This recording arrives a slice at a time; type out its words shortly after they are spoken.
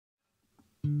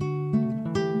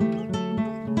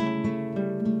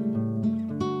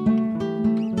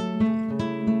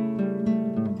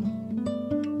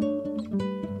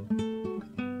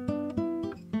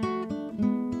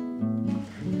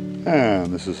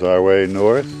This is our way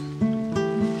north,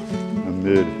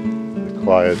 amid the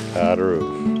quiet patter of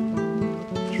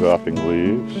dropping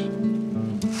leaves.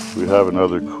 We have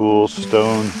another cool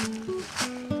stone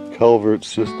culvert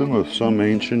system of some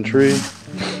ancient tree.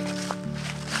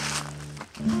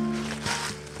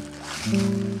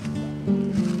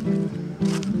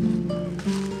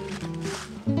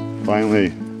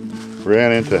 Finally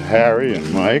ran into Harry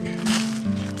and Mike.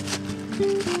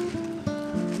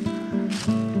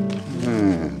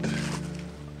 And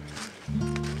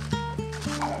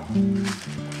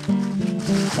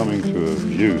coming to a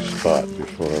view spot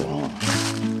before long.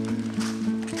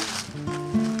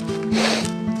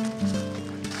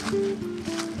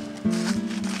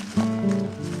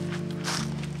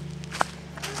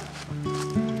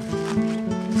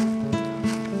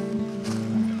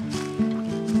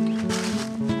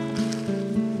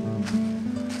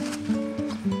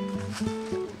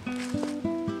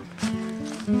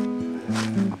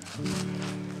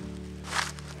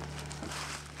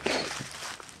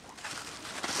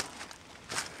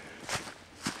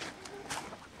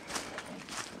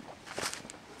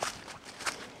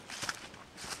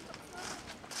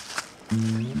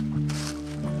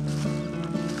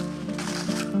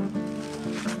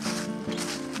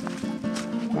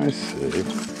 I see.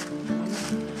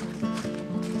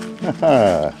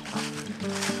 Haha.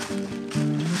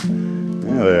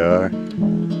 There they are.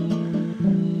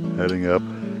 Heading up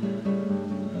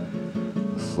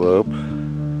the slope.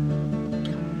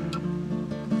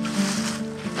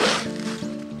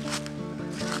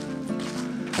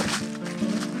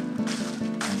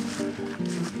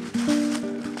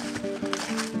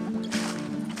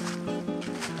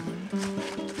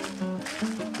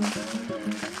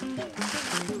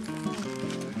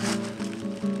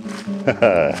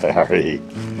 Harry.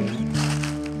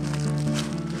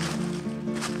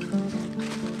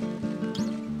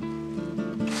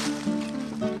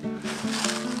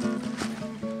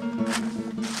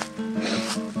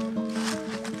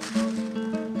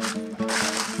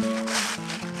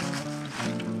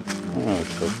 Oh,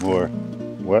 there's more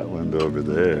wetland over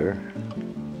there.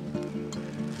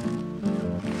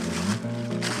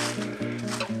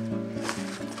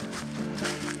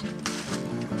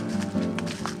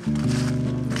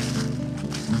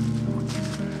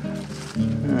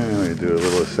 And we do a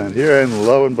little ascent here, and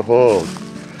lo and behold,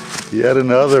 yet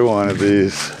another one of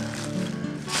these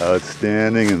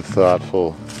outstanding and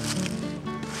thoughtful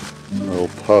little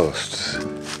posts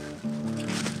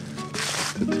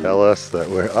to tell us that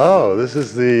this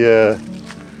is the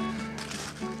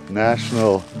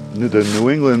the New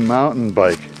England Mountain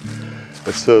Bike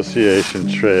Association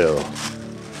Trail,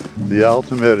 the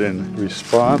ultimate in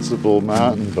responsible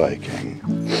mountain biking.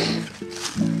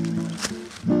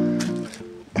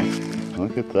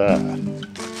 Look at that.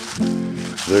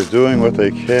 They're doing what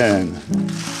they can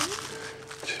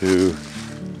to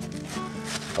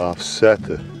offset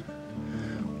the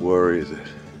worry that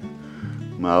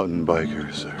mountain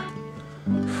bikers are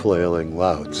flailing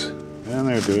louts. And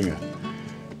they're doing a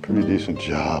pretty decent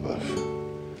job of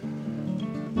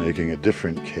making a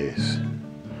different case.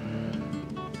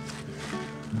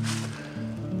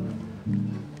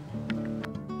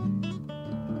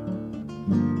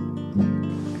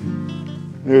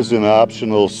 Here's an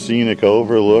optional scenic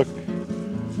overlook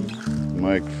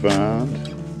Mike found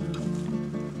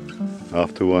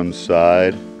off to one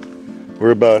side.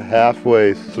 We're about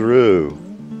halfway through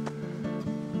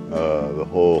the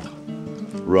whole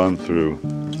run through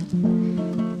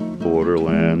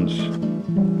Borderlands.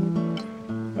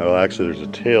 Oh, actually there's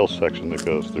a tail section that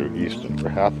goes through Easton. We're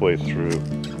halfway through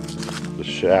the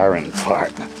Sharon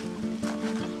part.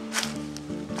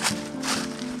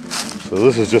 So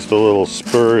this is just a little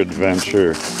spur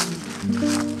adventure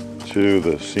to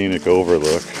the scenic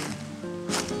overlook.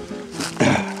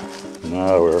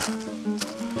 Now we're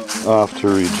off to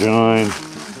rejoin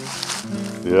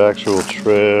the actual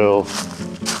trail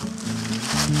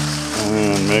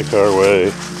and make our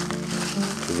way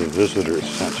to the visitor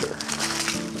center.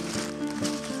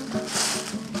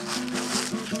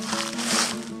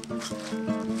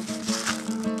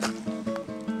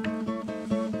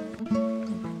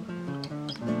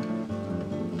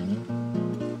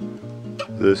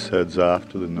 This heads off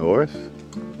to the north,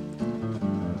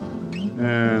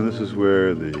 and this is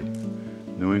where the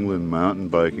New England Mountain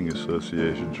Biking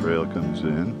Association Trail comes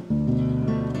in.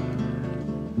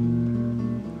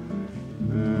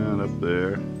 And up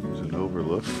there is an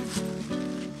overlook.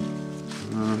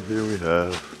 And here we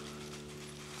have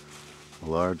a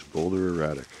large boulder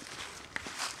erratic.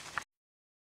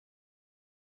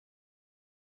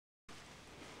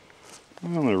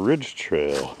 On the ridge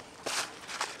trail,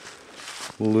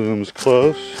 looms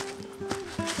close.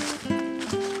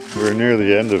 We're near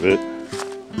the end of it.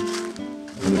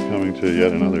 We're coming to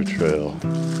yet another trail.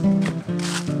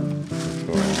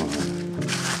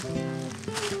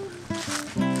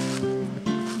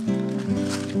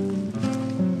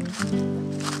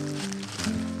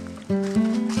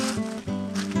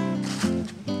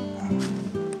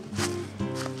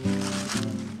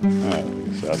 Alright, I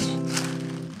guess that's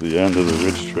the end of the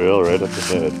ridge trail right up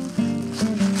ahead.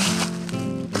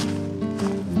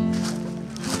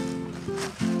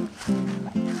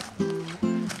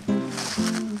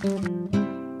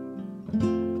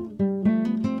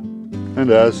 And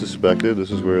as suspected,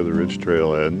 this is where the ridge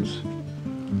trail ends.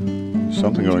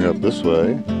 Something going up this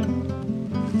way.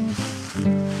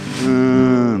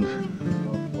 And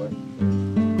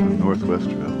the northwest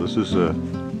trail. This is a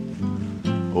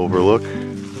overlook.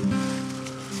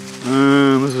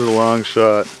 And this is a long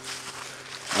shot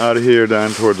out of here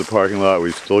down towards the parking lot.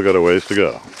 We've still got a ways to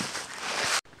go.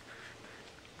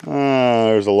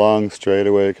 There's a long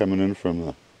straightaway coming in from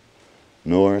the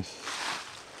north.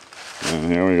 And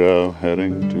here we go,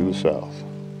 heading to the south.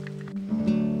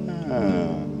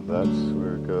 And that's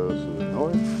where it goes to the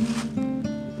north.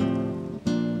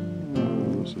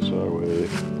 And this is our way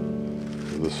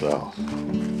to the south.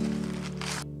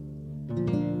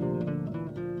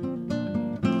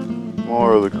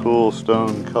 More of the cool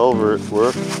stone culvert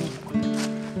work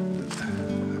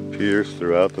appears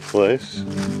throughout the place.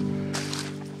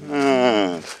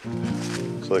 And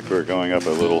looks like we're going up a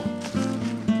little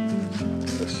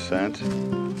ascent.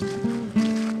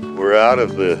 We're out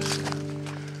of the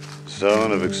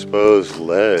zone of exposed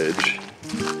ledge.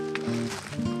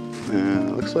 And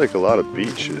it looks like a lot of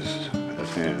beaches at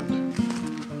hand.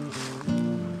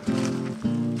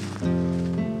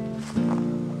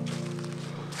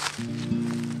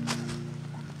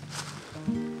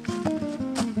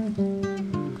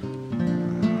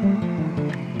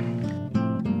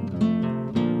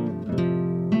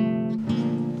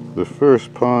 The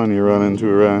first pond you run into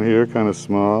around here, kind of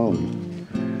small,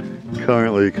 and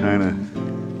currently kind of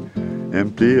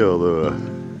empty, although a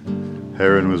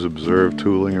heron was observed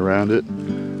tooling around it.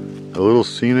 A little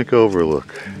scenic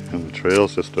overlook, and the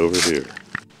trail's just over here.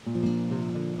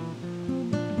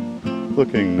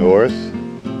 Looking north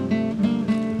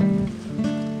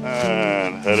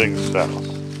and heading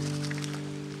south.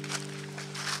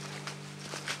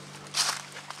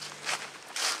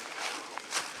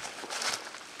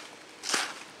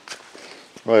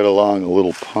 Right along a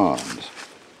little pond.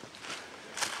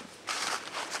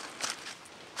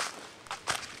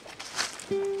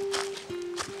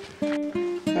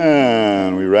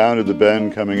 And we rounded the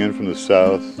bend coming in from the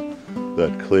south.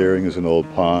 That clearing is an old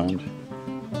pond.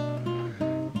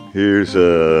 Here's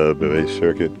a Bay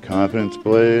Circuit confidence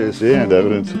blaze and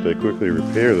evidence that they quickly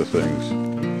repair the things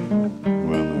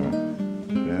when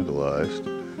they're vandalized.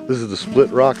 This is the Split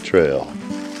Rock Trail.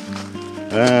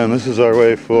 And this is our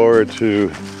way forward to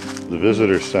the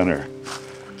visitor center,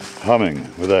 humming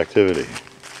with activity.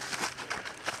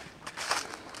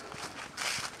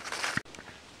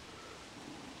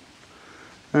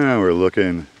 And we're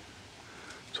looking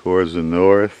towards the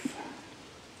north.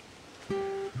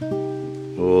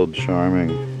 Old charming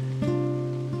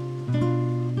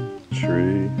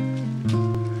tree.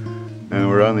 And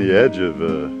we're on the edge of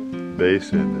a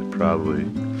basin that probably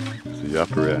is the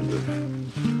upper end of the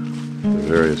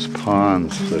various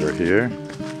ponds that are here.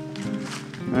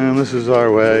 And this is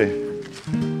our way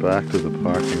back to the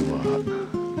parking lot.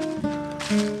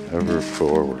 Ever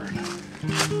forward.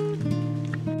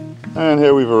 And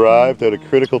here we've arrived at a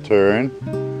critical turn.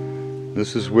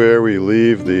 This is where we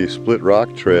leave the Split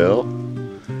Rock Trail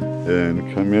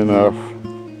and come in off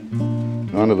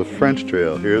onto the French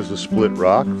Trail. Here's the Split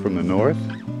Rock from the north.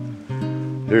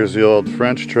 Here's the old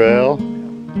French Trail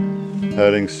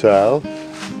heading south.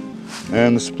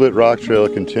 And the Split Rock Trail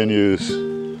continues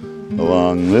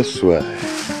along this way.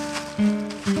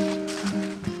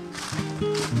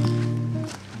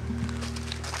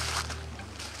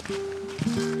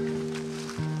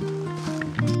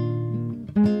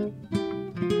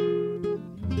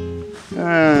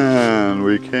 And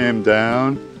we came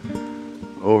down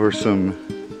over some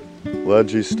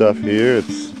ledgy stuff here.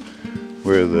 It's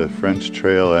where the French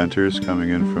Trail enters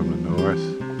coming in from the north.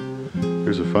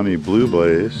 Here's a funny blue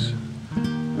blaze.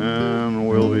 And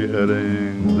we'll be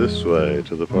heading this way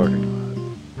to the parking lot.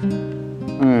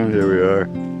 And here we are,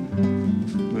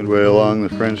 midway along the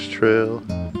French Trail,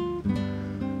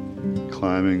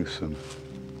 climbing some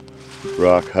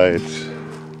rock heights.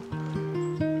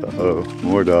 Uh-oh,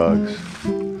 more dogs.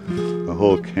 A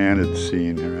whole candid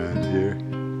scene around here.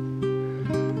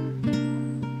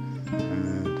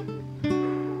 And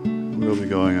we'll be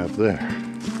going up there.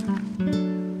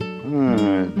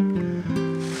 Alright.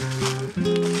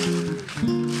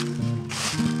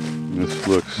 This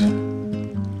looks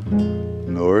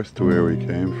north to where we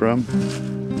came from.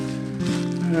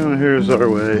 And here's our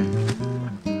way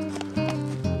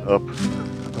up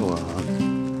along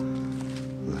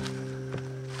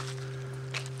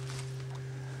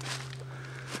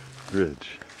the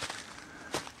ridge.